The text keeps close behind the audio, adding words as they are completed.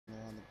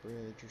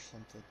bridge or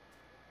something.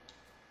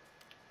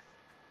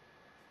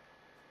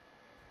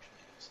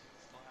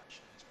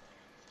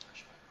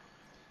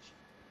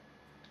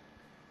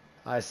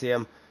 I see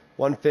him.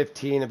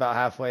 115, about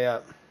halfway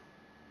up.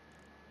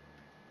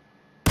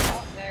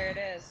 Oh, there it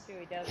is. See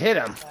what he does. Hit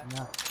him.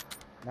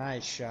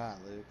 Nice shot,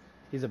 Luke.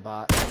 He's a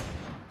bot.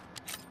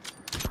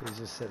 He's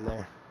just sitting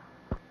there.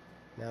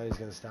 Now he's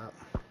gonna stop.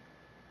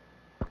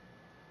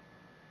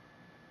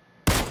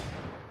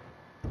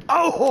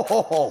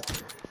 Oh!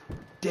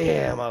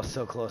 Damn, I was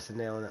so close to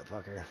nailing that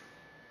fucker.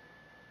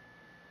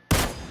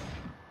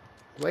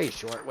 Way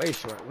short, way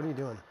short. What are you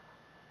doing?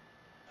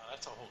 No,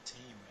 that's a whole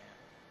team,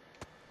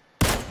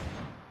 man.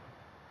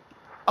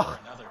 Oh.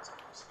 Another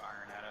team's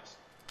firing at us.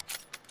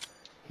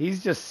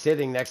 He's just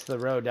sitting next to the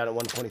road down at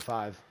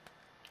 125.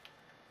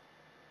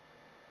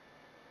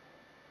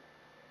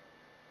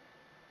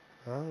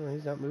 Oh,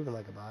 he's not moving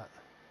like a bot.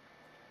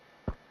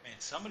 Man,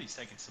 somebody's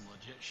taking some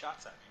legit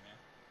shots at me, man.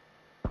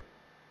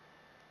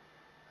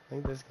 I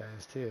think this guy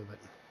is too, but...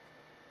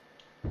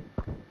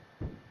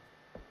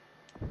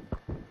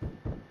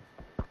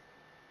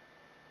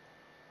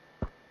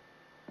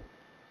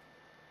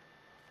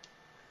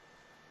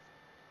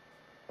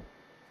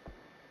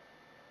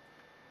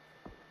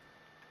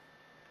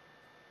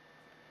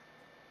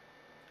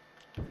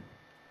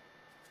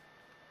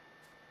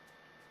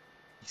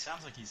 He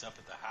sounds like he's up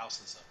at the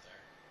houses up there.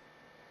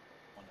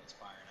 One that's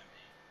firing at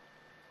me.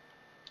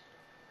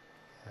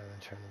 Yeah, I've been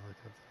trying to look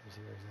up there,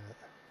 see where he's at.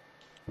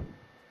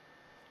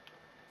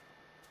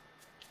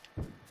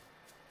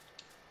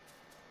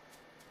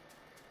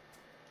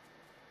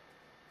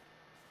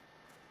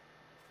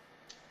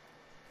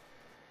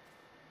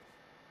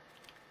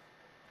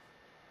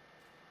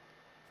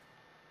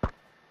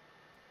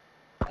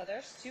 Oh,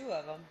 there's two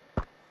of them.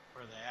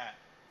 Where are they at?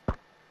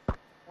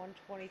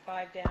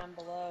 125 down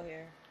below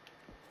here.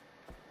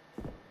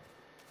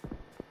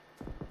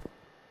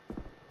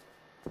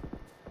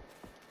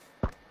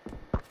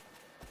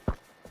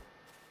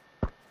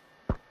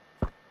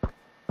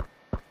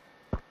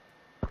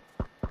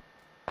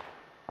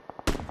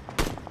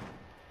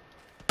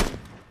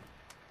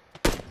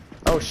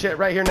 Oh shit,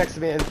 right here next to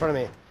me, in front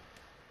of me.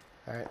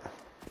 Alright.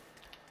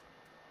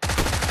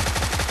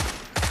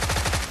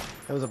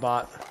 It was a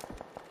bot.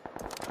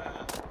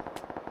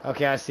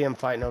 Okay, I see him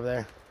fighting over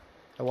there.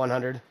 At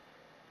 100.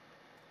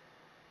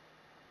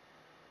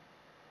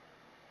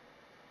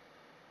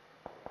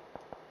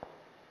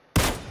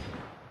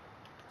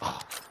 Oh,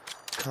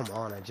 come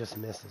on, I just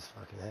missed his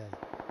fucking head.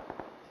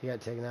 He got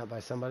taken out by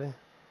somebody?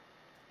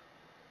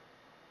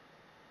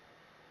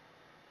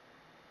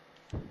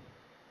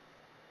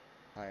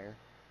 Higher.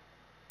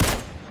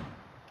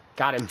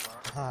 Got him.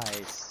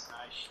 Nice.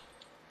 Nice.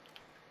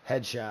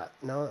 Headshot.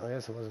 No, I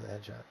guess it wasn't a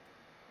headshot.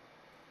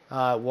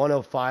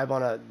 105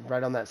 on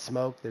right on that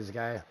smoke. There's a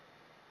guy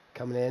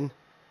coming in.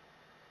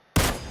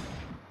 Some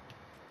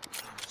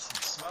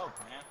smoke,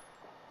 man.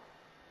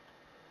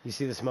 You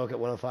see the smoke at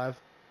 105?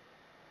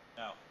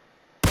 No.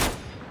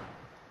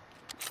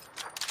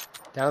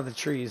 Down at the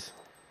trees.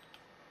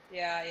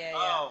 Yeah.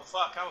 Oh,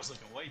 fuck. I was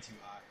looking way too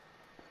high.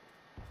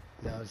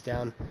 No, it's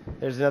down.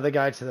 There's another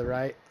guy to the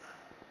right.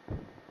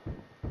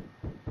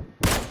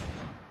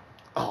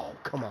 Oh,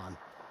 come on.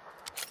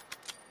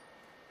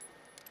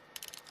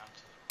 Down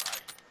to the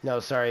right. No,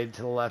 sorry,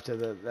 to the left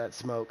of that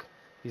smoke.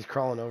 He's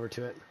crawling over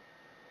to it.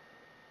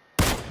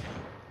 We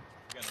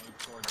gotta move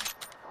toward him.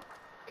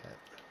 Okay.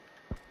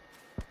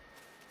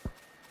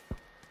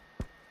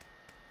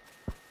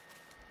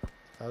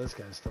 Oh, this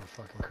guy's still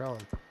fucking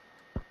crawling.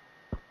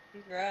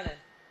 He's running.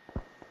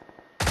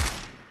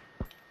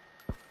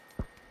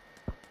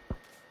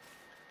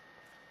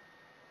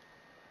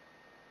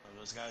 Are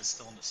those guys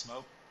still in the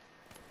smoke?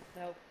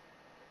 Nope.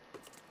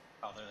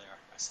 Oh, there they are.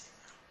 I see them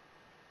now.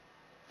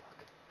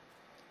 Fuck.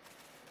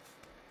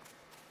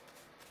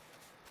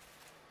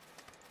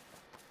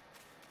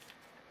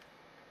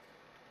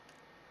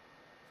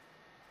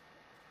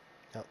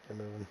 Nope, they're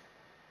moving.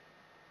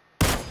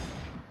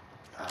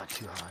 Ah,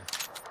 too high.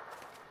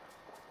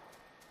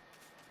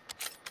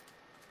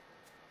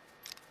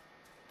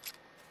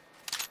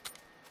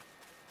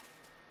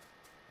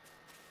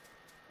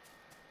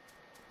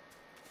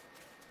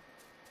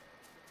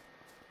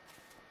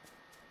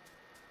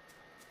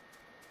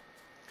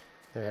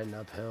 They're heading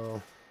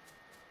uphill.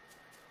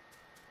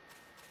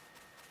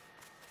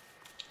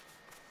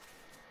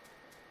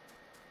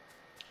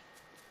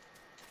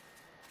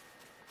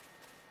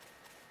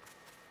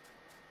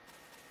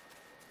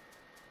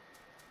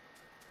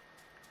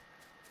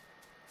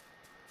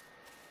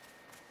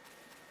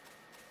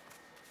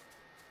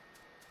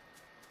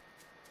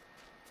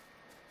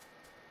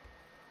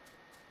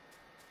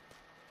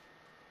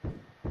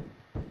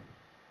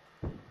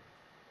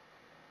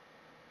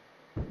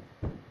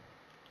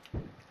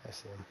 I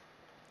see him.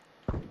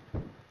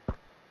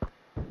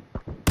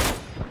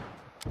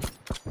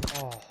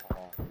 Oh.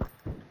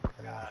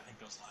 God, I think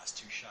those last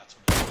two shots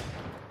would have been.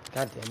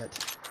 God damn it.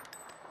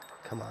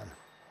 Come on.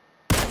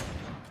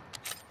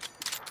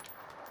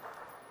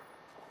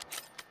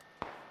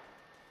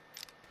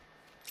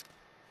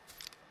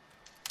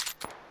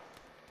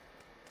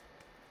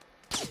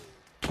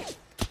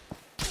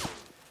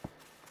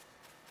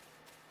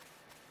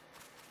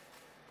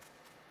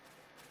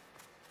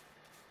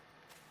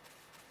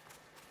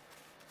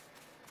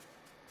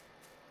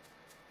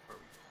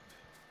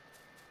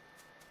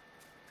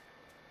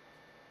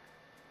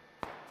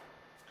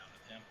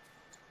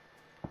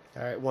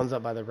 Alright, one's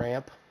up by the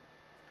ramp.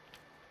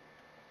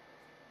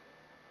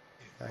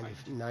 Dude, why 90,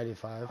 did you-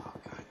 95. Oh,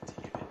 god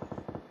damn it.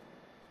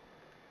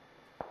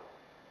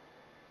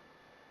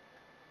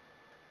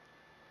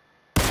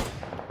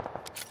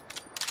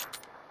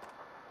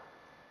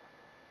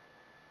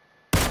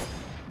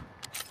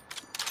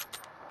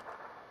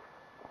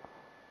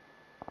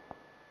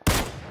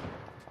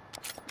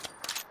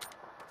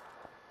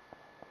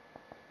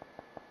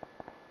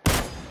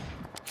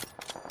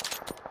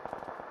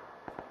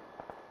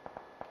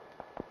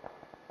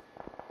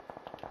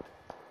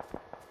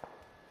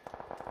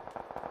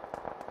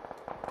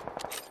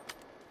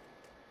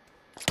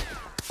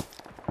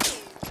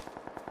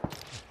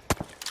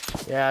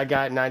 Yeah, I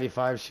got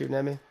 95 shooting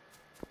at me.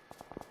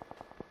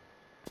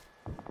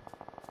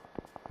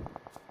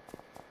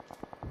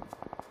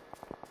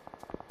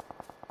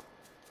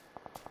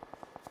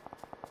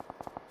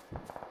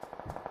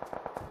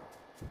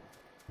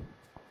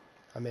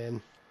 I'm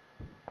in.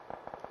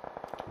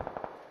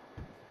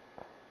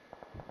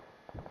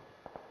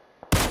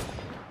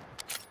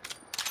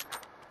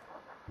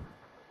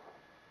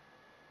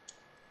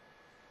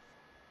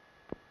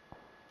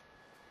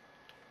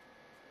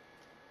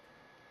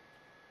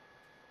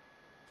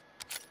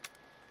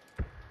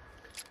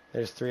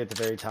 There's 3 at the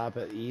very top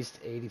at east,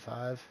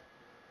 85.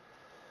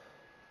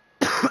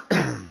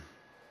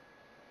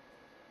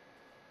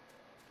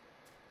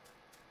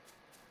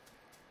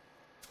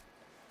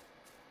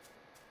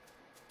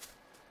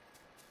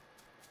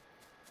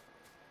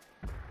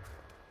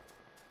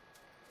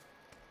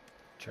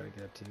 Try to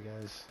get up to you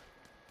guys.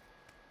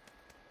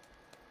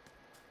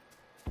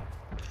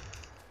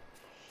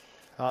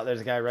 Oh,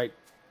 there's a guy right,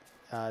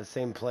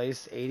 same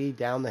place, 80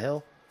 down the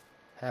hill,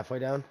 halfway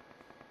down.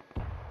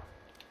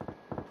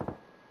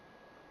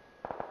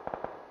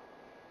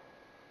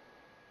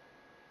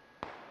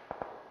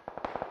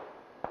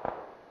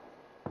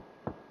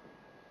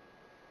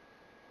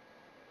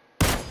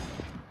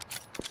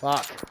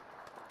 Fuck.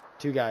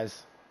 2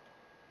 guys.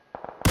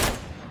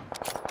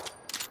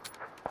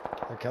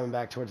 They're coming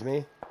back towards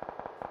me.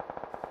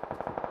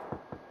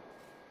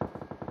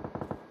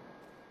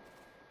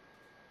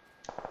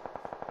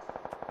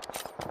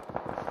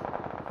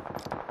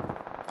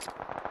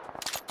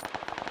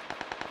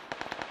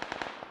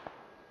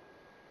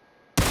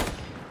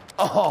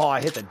 Oh,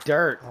 I hit the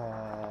dirt.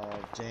 Oh,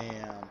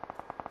 damn.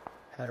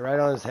 Had it right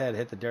on his head,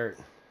 hit the dirt.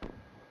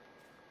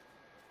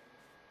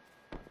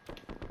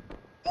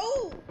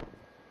 Oh!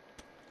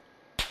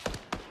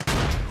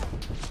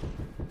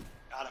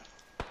 Got him.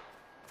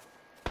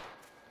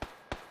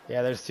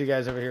 Yeah, there's 2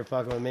 guys over here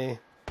fucking with me.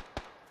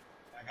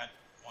 I got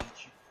one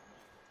shoot.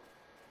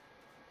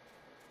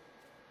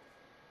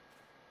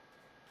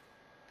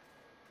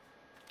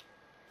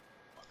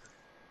 Fucker.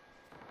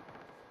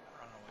 I'm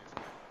running away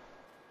from him.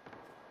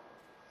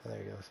 Oh, there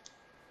he goes.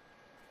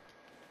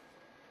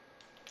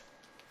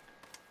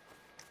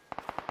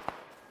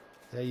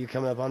 Is that you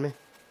coming up on me?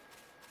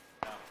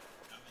 No,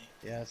 not me.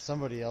 Yeah,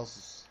 somebody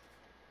else's.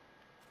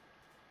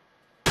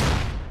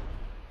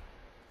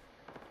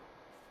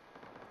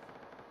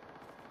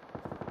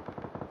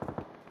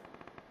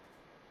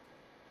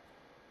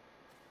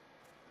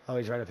 Oh,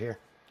 he's right up here.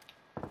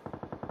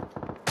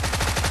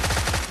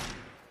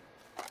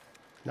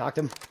 Knocked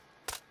him.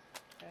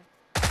 Okay.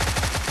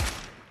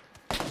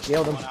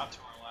 Nailed him. One out to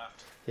our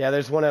left. Yeah,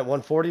 there's one at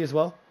 140 as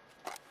well.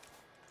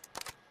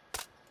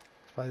 It's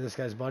probably this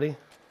guy's buddy.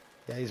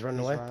 Yeah, he's running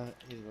away.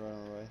 He's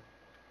running away.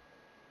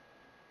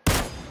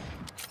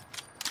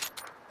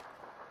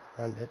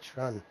 Run, bitch,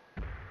 run.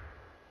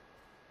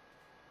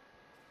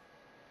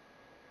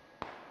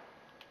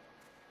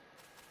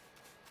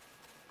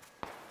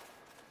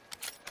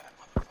 That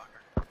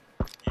motherfucker.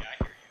 Yeah,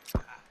 I hear you.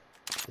 Ah.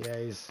 Yeah,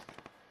 he's.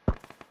 Oh,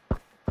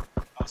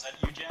 is that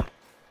you, Jen?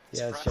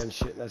 Yeah, that's Suppressed? Jen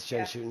shooting. That's Jen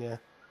Yeah. shooting. Yeah. Man,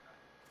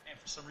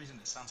 for some reason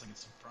it sounds like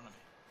it's in front of me.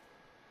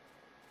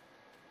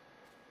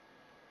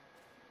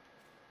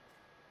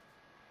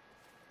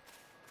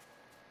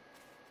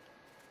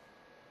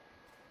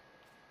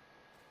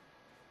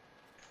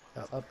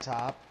 Up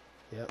top.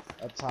 Yep.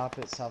 Up top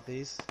at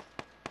southeast.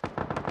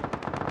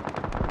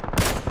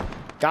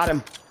 Got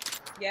him.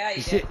 Yeah,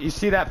 You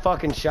see that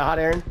fucking shot,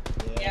 Aaron?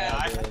 Yeah,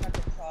 I I did.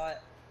 fucking saw it.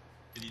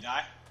 Did he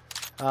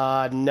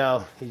die?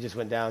 No, he just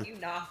went down. You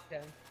knocked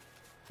him.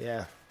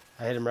 Yeah,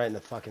 I hit him right in the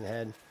fucking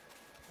head.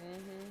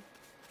 Mm-hmm.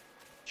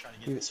 Trying to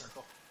get in the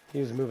circle. He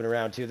was moving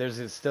around too.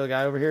 There's still a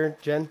guy over here,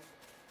 Jen.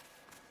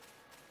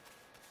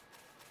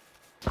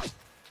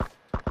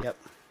 Yep.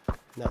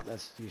 No,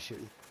 that's you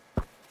shooting.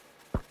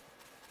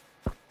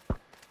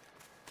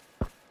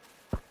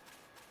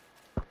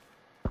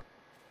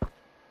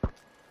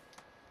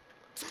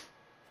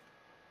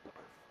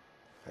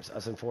 There's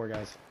us and 4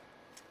 guys.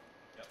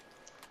 Yep.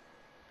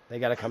 They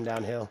gotta come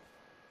downhill.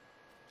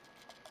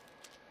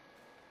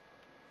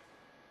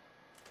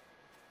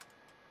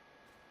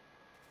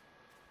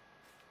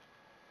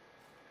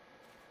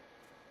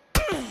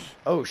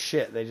 Oh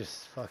shit, they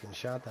just fucking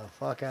shot the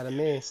fuck out of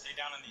me. Stay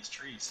down in these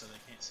trees so they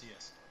can't see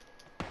us.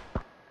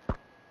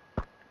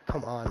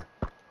 Come on.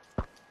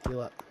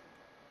 Heal up.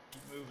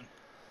 Keep moving.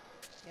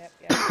 Yep,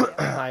 yep,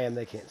 yep. I am.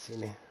 They can't see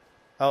me.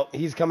 Oh,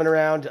 he's coming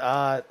around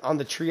on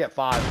the tree at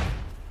 5.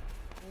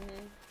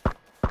 Mhm.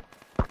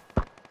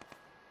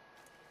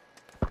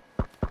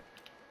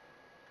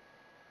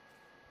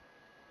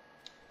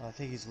 I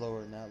think he's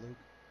lower than that, Luke.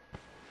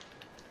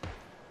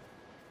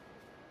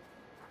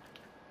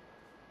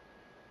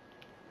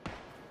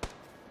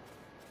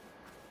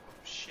 Oh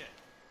shit.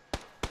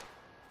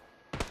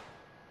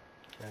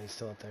 Yeah, he's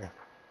still up there.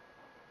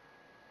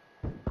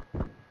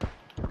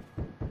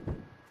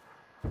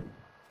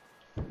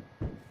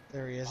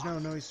 There he is. No,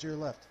 no, he's to your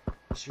left.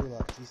 He's to your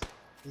left.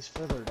 He's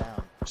further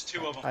down. There's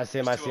 2 of them. I see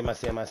him. I see him. I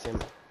see him. I see him.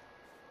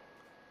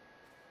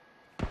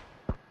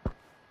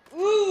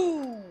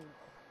 Ooh!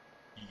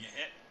 You get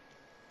hit?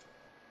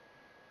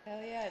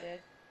 Hell yeah, I did.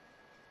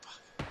 Fuck.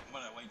 I'm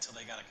gonna wait till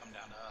they gotta come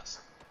down to us.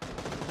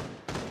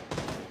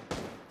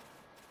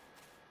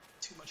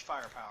 Too much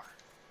firepower.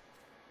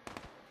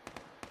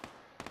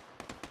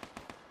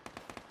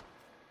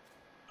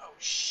 Oh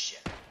shit.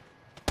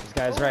 This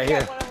guy's Oh, right we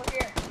here. got one over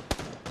here.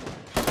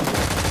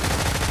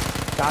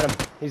 Got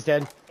him. He's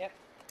dead. Yep.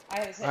 I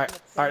was hitting All right.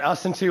 the All right.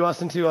 Us and 2.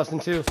 Us and 2. Us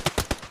and 2. and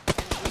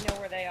we know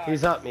where they are.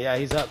 He's up. Yeah,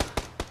 he's up.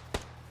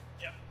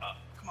 Yep.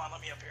 Come on,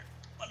 let me up here.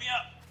 Let me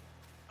up.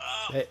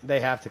 Oh. They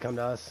have to come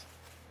to us.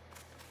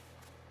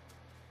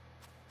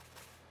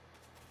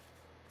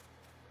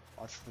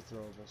 Watch for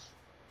throwables.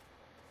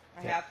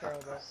 I have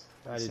throwables.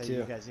 I do So too.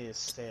 you guys need to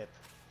stay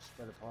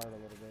spread apart a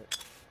little bit.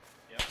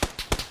 Yep.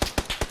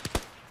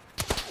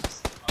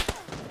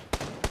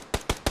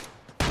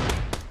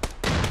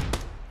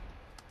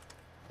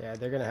 Yeah,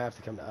 they're gonna have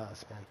to come to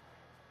us, man.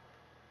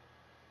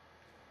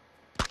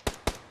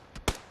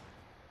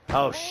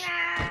 Oh sh!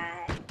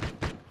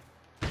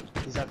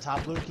 He's up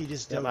top, Luke. He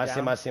just Yep, dove I down. see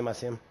him. I see him. I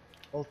see him.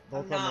 Both I'm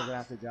of them are not. gonna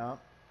have to jump.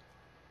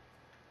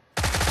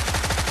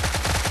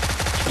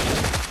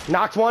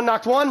 Knocked one.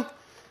 Knocked one.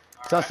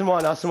 It's us and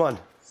one. Us and one.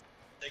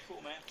 Stay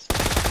cool, man.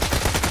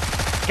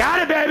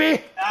 Got it,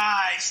 baby.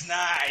 Nice,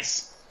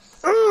 nice.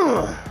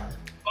 Mm.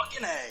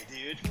 Fucking A,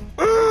 dude.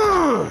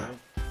 Mm.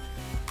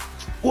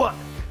 What?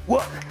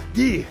 What?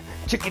 Yeah.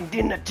 Chicken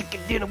dinner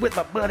with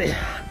my buddy.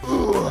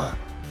 Mm.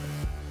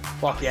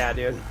 Fuck yeah,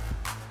 dude.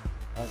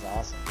 That was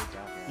awesome. Good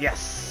job. Man.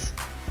 Yes.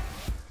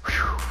 Whew.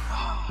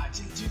 Oh, I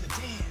didn't do the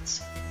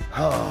dance.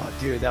 Oh,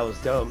 dude, that was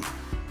dope.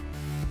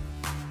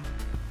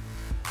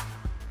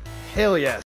 Hell yes.